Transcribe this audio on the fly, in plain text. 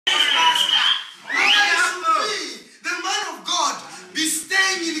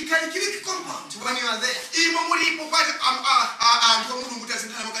when you are there.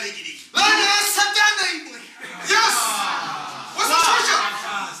 Yes. What's the solution?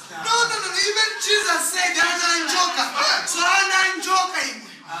 No. Even Jesus said, so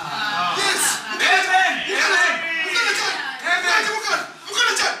yes.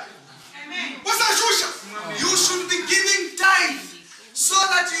 Amen. What's the solution? You should be giving time so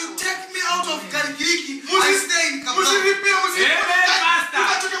that you take me out of Garigiriki and stay in Kampala.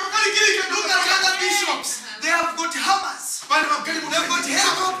 Look at other bishops. They have got hammers. They've got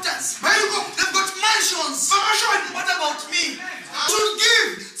helicopters. They've got mansions. What about me? I should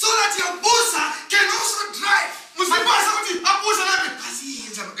give so that your bossa can also drive. My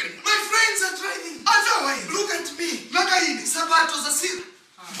friends are driving. Look at me. Sabatos are still.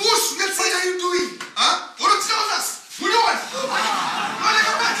 Bush, what are you doing? What are you telling us? We know it.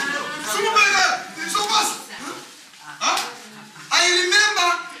 I remember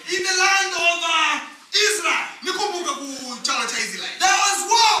in the land of Israel, there was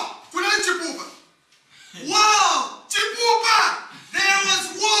war. Wow! There was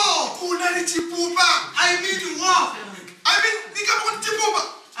war. I mean war.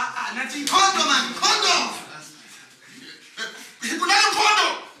 Condom.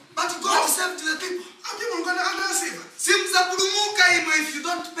 But God saved the people. If you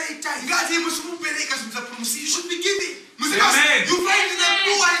don't pay time, you should be giving. You find the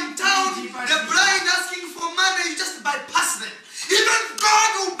poor in town, the blind asking for money, you just bypass them. Even God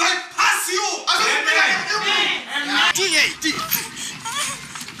will bypass you.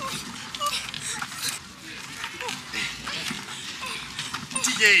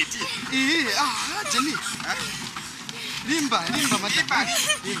 Jenny.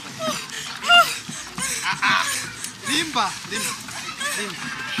 Limba.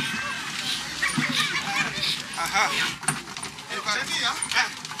 Aha. Jeniya.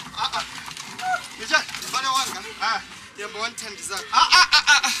 Bana wanga. Yebo 110 zako.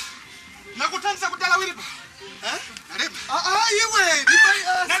 Nakutanza kudala wilipa. Areba. Iwe.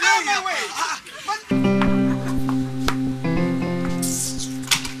 Wewe.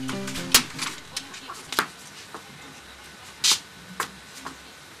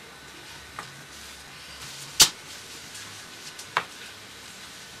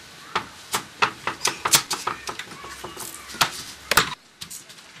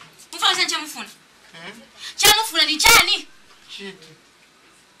 Chamufuna ni chani?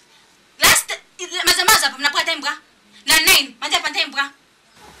 Last mazamaza hapa mnapoa time na 9 manja pa time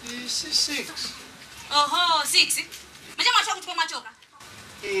 6. Oho 6. Manja machoka kutupa machoka.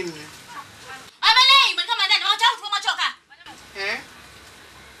 Amalei mbona kama ndani machoka kutupa machoka.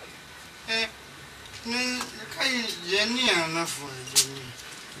 Ni kai Jeniya anafuna Jeniya.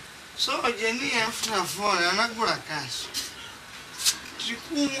 So Jeniya afuna anakula kaso.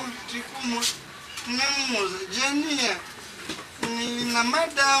 Tikumwa. Namuza Jeniya ni na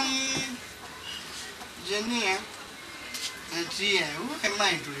madam Jeniya atia who am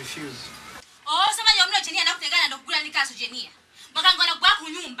I to refuse? Sema yomlo Jeniya nakutengana ndo kugula nikaso Jeniya. Makangona kwa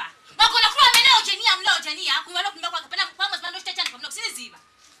kunyumba. Makona kula meneo Jeniya mlo Jeniya kumalo kumba kwa kapena kwa mwana ndo chachana kwa mlo siziba.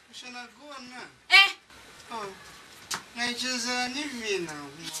 Shana gona. Naicheza ni vina.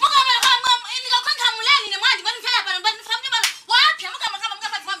 Mama nikakanga muleni ni mwandi mwani mfanya hapa mbani family bana. Wapi mkama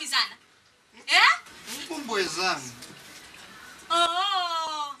kwa mizana. Mkumbwezana.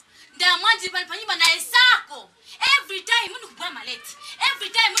 Ndamwanji panyumba na esako. Every time munu kubwa maleti. Every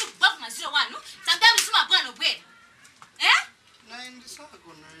time munu kubwa kuma 01. Sometimes suma bwana bwela. Na indi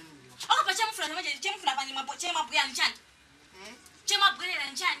sako na indi. Pa chemfula namaje chemfula panyuma chema bwela nchani. Chema bwela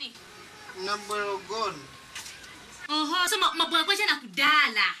nchani. Na bwela gone. So mabwela kwa chana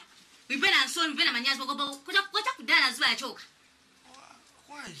kudala. Mbena nsoni mbena manyazi kwa kudala zuwa ya choka.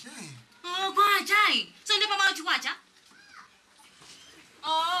 Kwa chai. So ndipo mama uchikwacha?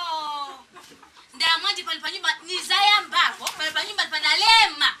 Ndamwanji panyumba ni zaya mbako, panyumba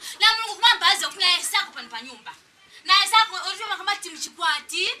panalema. Na Mungu kumambazi okuna esako panyumba. Na esako orifa kama timu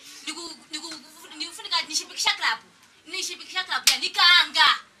chikwati, nikufunika nishipikisha club. Nishipikisha club ya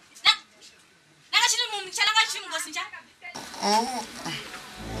nikanga. Nanga chini mumchalanga chini ngosinja.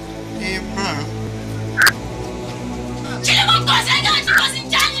 Bro. Chini mumgosinja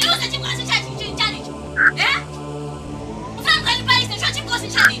ngosinja, niluza ngosinja chini. Ufanga lipaisi ncho chini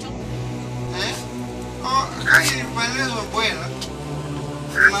ngosinja nito. Kai palezo bwela.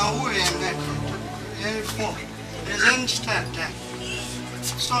 Mauli ngati. Elfo. Start.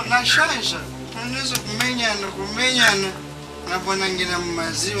 So na shaisha. Tunaweza kumenyana na bwana ngina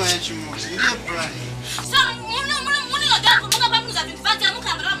maziwa ya chimozi. Ndiye Brian. So muni ndodangu munga pamuza vitu vanja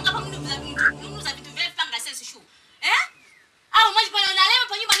mukambira munga pamuza vitu vya panga sense show. Au mwaji pano na lema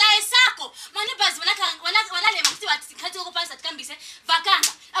panyumba na esako. Mani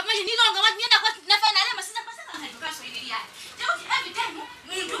vakanga. Apa manje nilonga wati